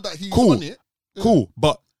 To show that he's on it. Cool.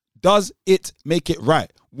 But does it make it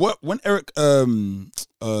right? When Eric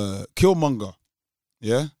Killmonger,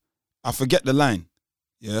 yeah, I forget the line.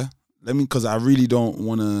 Yeah, because I really don't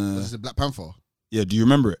want to. This is Black Panther. Yeah, do you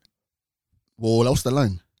remember it? Well, what's the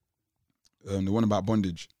line? The one about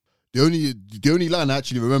bondage. The only line I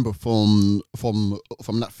actually remember from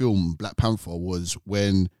that film Black Panther was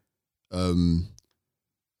when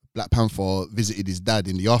Black Panther visited his dad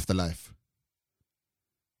in the afterlife,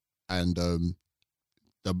 and the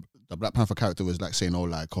Black Panther character was like saying,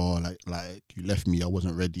 like you left me, I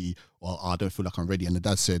wasn't ready, or I don't feel like I'm ready, and the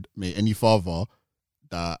dad said, mate, any father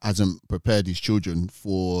that hasn't prepared his children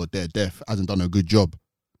for their death hasn't done a good job.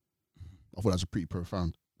 I thought that was pretty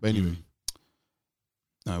profound. But anyway.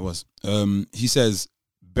 No, it was. He says,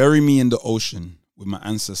 Bury me in the ocean with my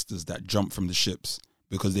ancestors that jumped from the ships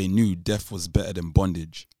because they knew death was better than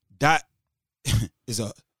bondage. That is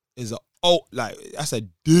a that's a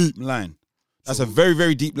deep line. That's a very,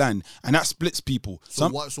 very deep line, and that splits people. So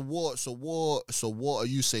what are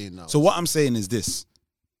you saying now? So what I'm saying is this: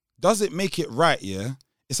 does it make it right? Yeah,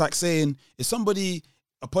 it's like saying if somebody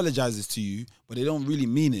apologizes to you, but they don't really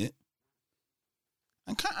mean it.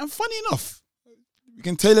 And funny enough, we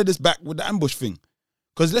can tailor this back with the ambush thing,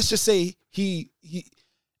 because let's just say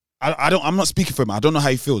I'm not speaking for him. I don't know how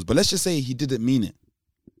he feels, but let's just say he didn't mean it,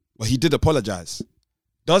 but he did apologize.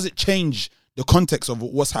 Does it change the context of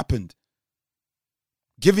what's happened?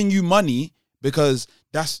 Giving you money because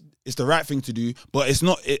it's the right thing to do, but it's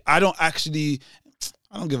not. I don't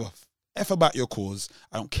give a F about your cause.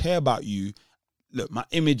 I don't care about you. Look, my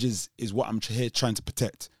image is what I'm here trying to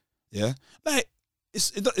protect. Yeah, like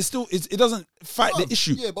it doesn't fight the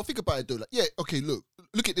issue. Yeah, but think about it though. Like, yeah, okay, look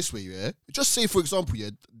at it this way. Yeah, just say for example,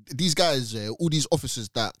 yeah, these guys, all these officers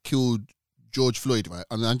that killed George Floyd, right?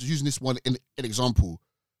 And I'm just using this one in an example.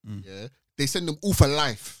 Yeah, they send them all for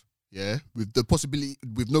life. Yeah, with no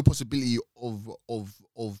possibility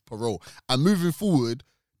of parole. And moving forward,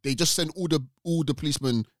 they just send all the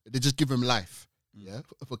policemen. They just give them life. Yeah,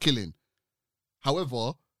 for killing.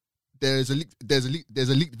 However, there's a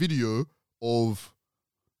leaked video of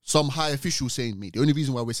some high official saying, "Mate, the only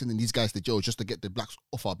reason why we're sending these guys to jail is just to get the blacks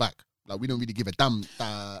off our back. Like we don't really give a damn."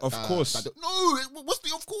 Of course. No, what's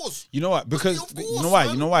the of course? You know what? Because you know why?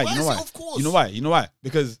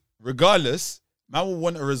 Because regardless, man will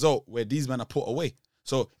want a result where these men are put away.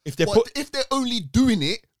 So if they're only doing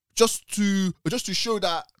it just to show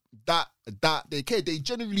that they care, they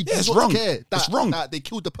generally do not care. It's wrong. That they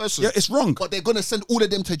killed the person. Yeah, it's wrong. But they're gonna send all of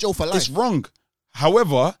them to jail for life. It's wrong.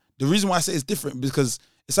 However, the reason why I say it's different because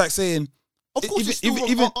it's like saying, of course, it's still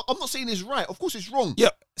wrong. I'm not saying it's right. Of course, it's wrong. Yeah.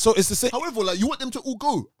 So it's the same. However, like you want them to all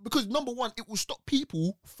go because number one, it will stop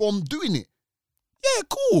people from doing it. Yeah,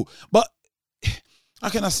 cool. But how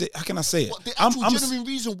can I say it? But the actual genuine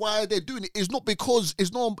reason why they're doing it is not because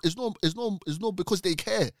it's not because they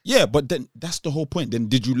care. Yeah, but then that's the whole point. Then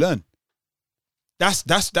did you learn?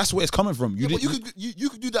 That's where it's coming from. You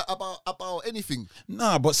could do that about anything.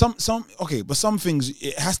 Nah, but some things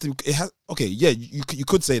you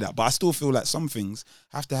could say that, but I still feel like some things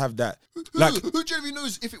have to have that. Like who generally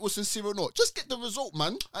knows if it was sincere or not? Just get the result,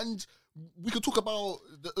 man, and we could talk about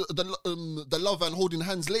the love and holding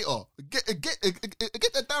hands later. Get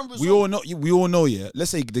the damn result. We all know. Yeah,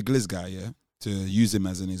 let's say the Gliz guy. Yeah, to use him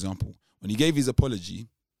as an example, when he gave his apology,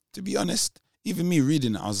 to be honest, even me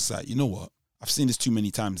reading it, I was just like, you know what? I've seen this too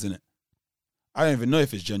many times, innit? I don't even know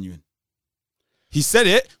if it's genuine. He said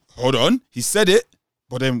it. Hold on. He said it.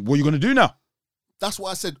 But then what are you going to do now? That's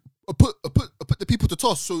why I said put the people to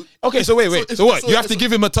task. So okay, so wait. So what? You have to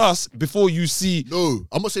give him a task before you see. No,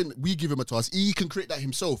 I'm not saying we give him a task. He can create that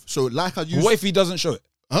himself. So like I used. What if he doesn't show it?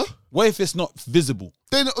 Huh? What if it's not visible?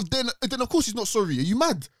 Then of course he's not sorry. Are you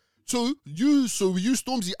mad? So we use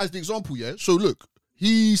Stormzy as the example, yeah? So look,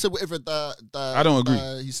 he said whatever that I don't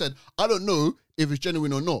agree. He said, I don't know if it's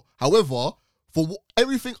genuine or not. However,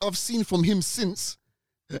 everything I've seen from him since,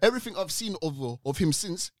 everything I've seen of him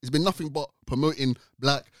since has been nothing but promoting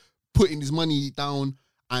black, putting his money down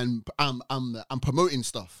and promoting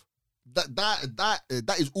stuff.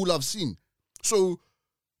 That is all I've seen. So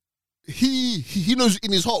he knows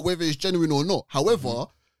in his heart whether it's genuine or not. However,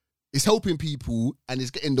 it's helping people and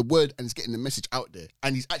it's getting the word and it's getting the message out there.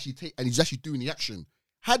 And he's actually doing the action.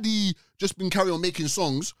 Had he just been carrying on making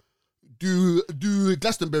songs, do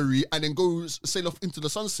Glastonbury and then go sail off into the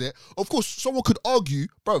sunset, of course, someone could argue,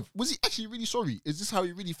 bruv, was he actually really sorry? Is this how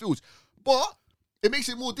he really feels? But it makes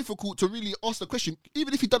it more difficult to really ask the question,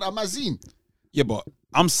 even if he done a Mazine. Yeah, but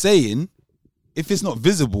I'm saying, if it's not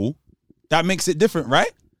visible, that makes it different,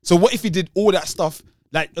 right? So what if he did all that stuff?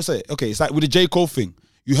 Like, let's say, okay, it's like with the J. Cole thing.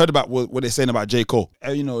 You heard about what they're saying about J. Cole.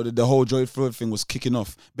 You know, the whole George Floyd thing was kicking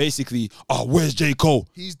off. Basically, where's J. Cole?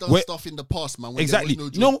 He's done stuff in the past, man. Exactly.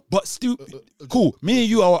 No, but still, cool. Me and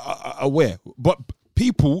you are aware. But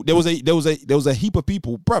people, there was a heap of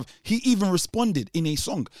people, bruv. He even responded in a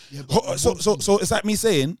song. Yeah, so it's like me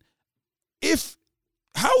saying,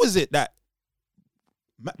 how is it that,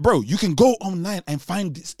 bro, you can go online and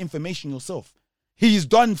find this information yourself. He's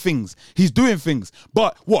done things. He's doing things.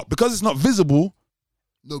 But what? Because it's not visible.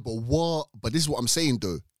 No, but what? But this is what I'm saying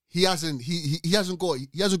though. He hasn't got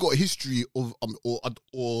a history of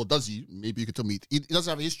or does he? Maybe you could tell me. He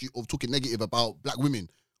doesn't have a history of talking negative about black women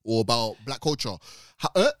or about black culture.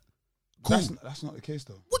 Cool. That's not the case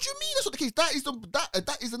though. What do you mean? That's not the case. That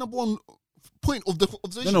is the number one point of the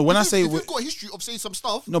No. When I say if you've got a history of saying some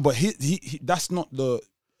stuff. No, but he that's not the.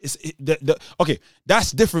 Okay,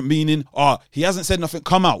 that's different. Meaning, he hasn't said nothing.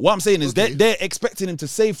 Come out. What I'm saying is they're expecting him to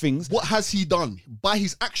say things. What has he done by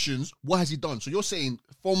his actions? What has he done? So you're saying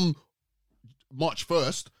from March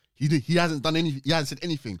 1st, he hasn't done anything. He hasn't said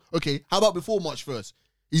anything. Okay, how about before March 1st?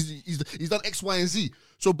 He's done X, Y, and Z.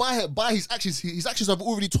 So by his actions have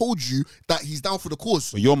already told you that he's down for the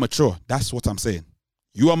cause. But you're mature. That's what I'm saying.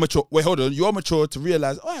 You are mature. Wait, hold on. You are mature to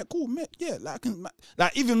realize. All right, cool, man. Yeah,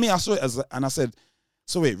 like even me, I saw it and I said,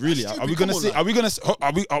 so wait, really? Are we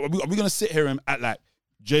gonna sit here and act like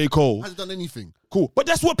J. Cole hasn't done anything? Cool, but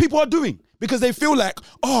that's what people are doing because they feel like,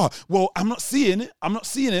 I'm not seeing it. I'm not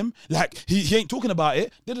seeing him. Like he ain't talking about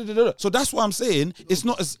it. So that's what I'm saying. It's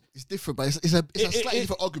not as it's different, but it's a slightly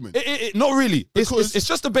different argument. Not really. It's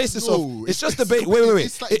just the basis of. It's just the base.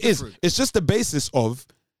 Wait. It is. It's just the basis of.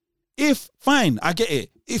 If fine, I get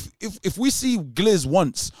it. If we see Gliz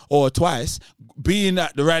once or twice being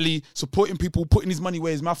at the rally, supporting people, putting his money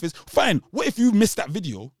where his mouth is, fine. What if you missed that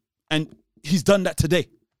video and he's done that today?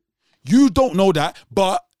 You don't know that,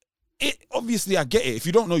 but obviously I get it. If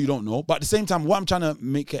you don't know, you don't know. But at the same time, what I'm trying to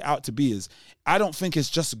make it out to be is I don't think it's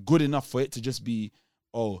just good enough for it to just be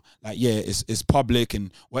it's public and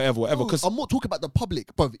whatever. Because I'm not talking about the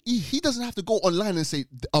public, but he doesn't have to go online and say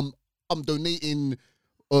I'm donating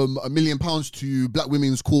 £1 million to Black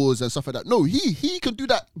women's cause and stuff like that. No, he can do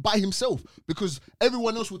that by himself because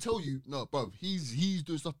everyone else will tell you, no, bro, he's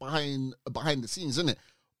doing stuff behind the scenes, isn't it?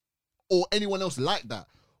 Or anyone else like that.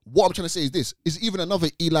 What I'm trying to say is this: is even another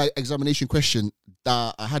Eli examination question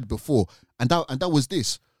that I had before, and that was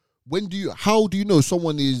this: how do you know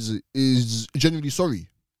someone is genuinely sorry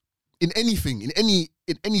in anything, in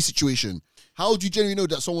any situation? How do you genuinely know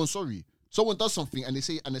that someone's sorry? Someone does something and they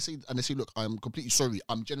say, look, I'm completely sorry.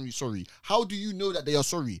 I'm genuinely sorry. How do you know that they are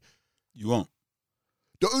sorry? You won't.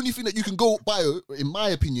 The only thing that you can go by, in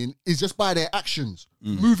my opinion, is just by their actions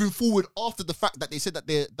moving forward after the fact that they said that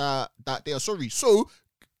they are sorry. So,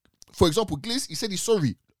 for example, Gliz, he said he's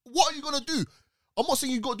sorry. What are you gonna do? I'm not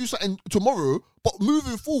saying you got to do something tomorrow, but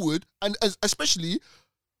moving forward, and especially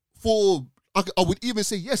for, I would even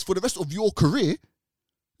say yes, for the rest of your career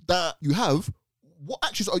that you have. What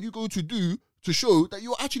actions are you going to do to show that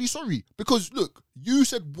you're actually sorry? Because look, you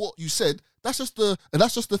said what you said. That's just the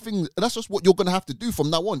thing. And that's just what you're going to have to do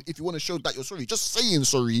from now on if you want to show that you're sorry. Just saying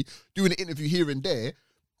sorry, doing an interview here and there,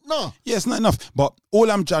 no. Yeah, it's not enough. But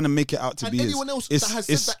all I'm trying to make it out to and be anyone else is that has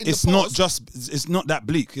said that in it's the not past, just it's not that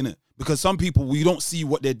bleak, innit? Because some people we don't see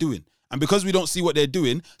what they're doing. And because we don't see what they're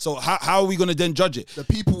doing, so how are we going to then judge it? The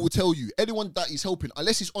people will tell you. Anyone that is helping,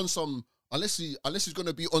 unless he's going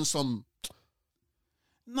to be on some.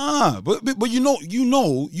 Nah, but you know,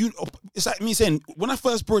 it's like me saying when I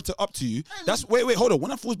first brought it up to you. That's wait, hold on.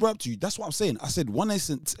 When I first brought it up to you, that's what I'm saying. I said one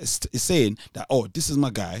instance is saying that this is my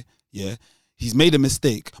guy. Yeah, he's made a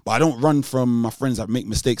mistake, but I don't run from my friends that make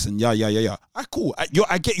mistakes and yeah. Cool.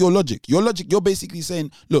 I get your logic. You're basically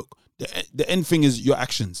saying, look, the end thing is your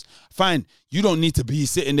actions. Fine, you don't need to be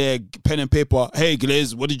sitting there pen and paper. Hey,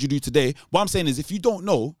 Gliz, what did you do today? What I'm saying is, if you don't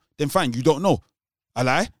know, then fine, you don't know. I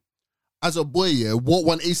lie. As a boy, yeah, what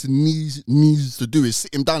one ace needs to do is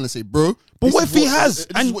sit him down and say, bro. But what if he has?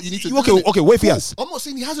 This is what you need to do. Okay, what if he has? I'm not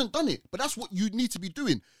saying he hasn't done it, but that's what you need to be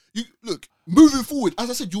doing. You look, moving forward,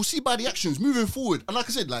 as I said, you'll see by the actions, moving forward. And like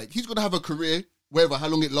I said, like, he's gonna have a career, wherever, how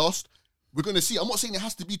long it lasts. We're gonna see. I'm not saying it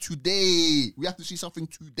has to be today. We have to see something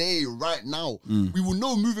today, right now. We will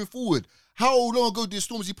know moving forward. How long ago did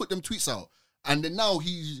Stormzy put them tweets out? And then now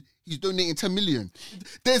he's donating 10 million.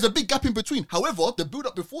 There's a big gap in between. However, the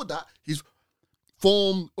build-up before that, he's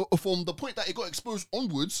from the point that it got exposed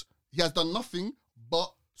onwards, he has done nothing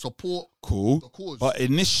but support the cause. But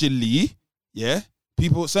initially, yeah,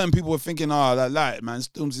 certain people were thinking, like man,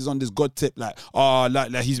 Stormzy's on this God tip, like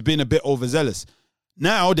he's been a bit overzealous.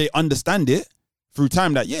 Now they understand it through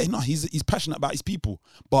time that he's passionate about his people.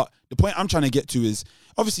 But the point I'm trying to get to is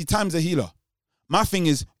obviously time's a healer. My thing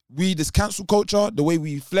is, this cancel culture, the way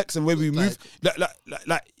we flex and the way we move,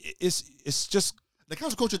 it's just the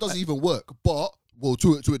cancel culture doesn't even work. But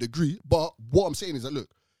to a degree. But what I'm saying is that look,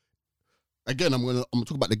 again, I'm gonna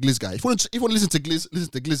talk about the Gliz guy. If you want to listen to Gliz,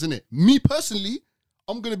 innit? Me personally,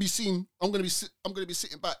 I'm gonna be sitting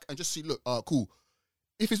back and just see. Look, cool.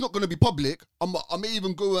 If it's not gonna be public, I may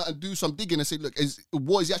even go and do some digging and say, look,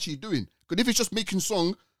 what is he actually doing? Because if it's just making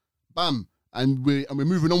song, bam, and we're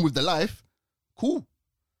moving on with the life, cool.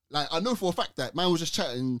 Like, I know for a fact that man was just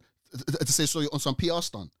chatting to say sorry on some PR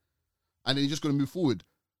stunt. And then you're just going to move forward.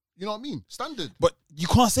 You know what I mean? Standard. But you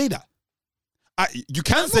can't say that. You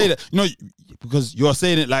can't say that. Because you're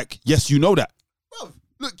saying it like, yes, you know that. Bruv,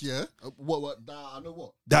 look, yeah. What? I know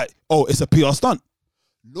what? That, it's a PR stunt.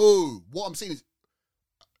 No. What I'm saying is,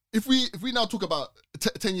 if we now talk about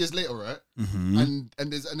 10 years later, right? Mm-hmm.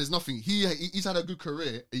 And there's nothing. He's had a good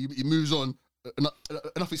career. He moves on.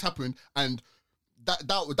 Nothing's happened, and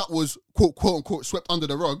that was quote unquote swept under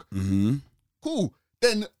the rug. Mm-hmm. Cool.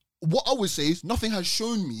 Then what I would say is nothing has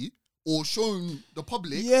shown me or shown the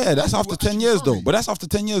public. Yeah, that's after 10 years though. But that's after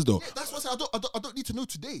 10 years though. Yeah, that's what I say. I don't need to know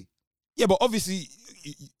today. Yeah, but obviously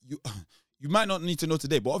you might not need to know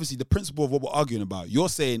today, but obviously the principle of what we're arguing about, you're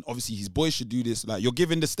saying obviously his boys should do this. Like you're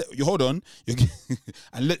giving the step. You hold on,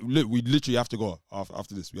 and look, we literally have to go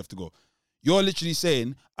after this. We have to go. You're literally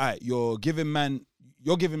saying, all right, you're giving man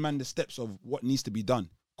the steps of what needs to be done.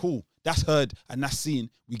 Cool, that's heard and that's seen.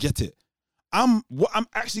 We get it. What I'm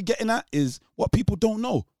actually getting at is what people don't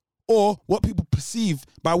know or what people perceive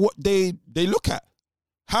by what they look at.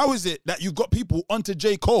 How is it that you got people onto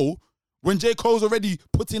J. Cole when J. Cole's already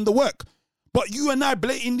put in the work? But you and I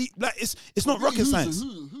blatantly, like, it's not rocket science.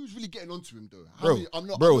 Who's really getting onto him though?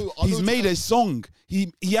 He's made a song.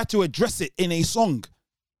 He had to address it in a song.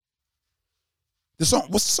 The song,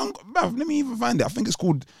 what's the song? Bruv, let me even find it. I think it's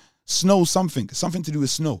called Snow something to do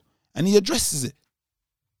with snow. And he addresses it.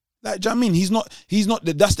 Like, do you know what I mean? He's not,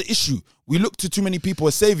 that's the issue. We look to too many people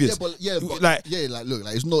as saviors. Look,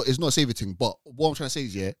 it's not a savior thing, but what I'm trying to say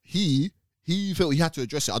is, yeah, he felt he had to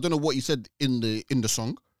address it. I don't know what he said in the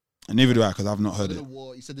song. And neither do I, because I've not heard it. I don't know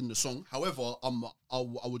what he said in the song. However, I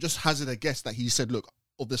would just hazard a guess that he said, look,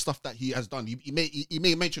 of the stuff that he has done, he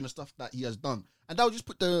may mention the stuff that he has done, and that will just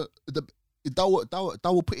put that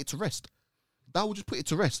will put it to rest. That will just put it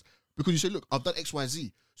to rest because you say, look, I've done X, Y,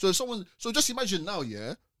 Z. So just imagine now,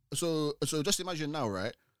 yeah. So just imagine now,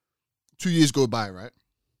 right? 2 years go by, right?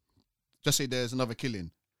 Just say there's another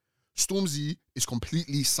killing. Stormzy is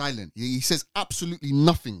completely silent. He says absolutely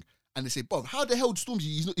nothing. And they say, bruv, how the hell Stormzy,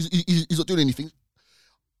 he's not doing anything?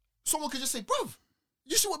 Someone could just say, bruv,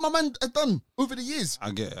 you see what my man has done over the years?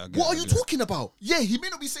 I get it. What are you talking about? Yeah, he may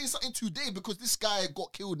not be saying something today because this guy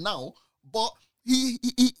got killed now, but he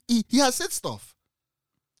has said stuff.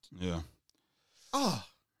 Yeah.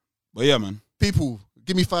 But yeah, man. People,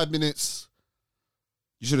 give me 5 minutes.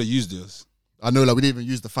 You should have used this. I know, like, we didn't even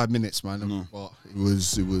use the 5 minutes, man. No. But it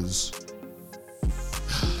was.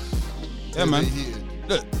 Yeah, man.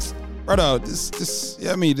 Look, brother, this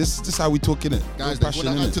is how we talk, innit? Guys, if you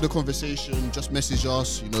want to add to the conversation, just message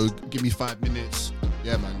us, give me 5 minutes.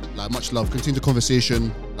 Yeah, man, like, much love. Continue the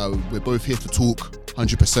conversation. We're both here to talk,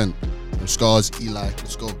 100%. Scars, Eli,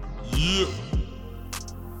 let's go. Yeah.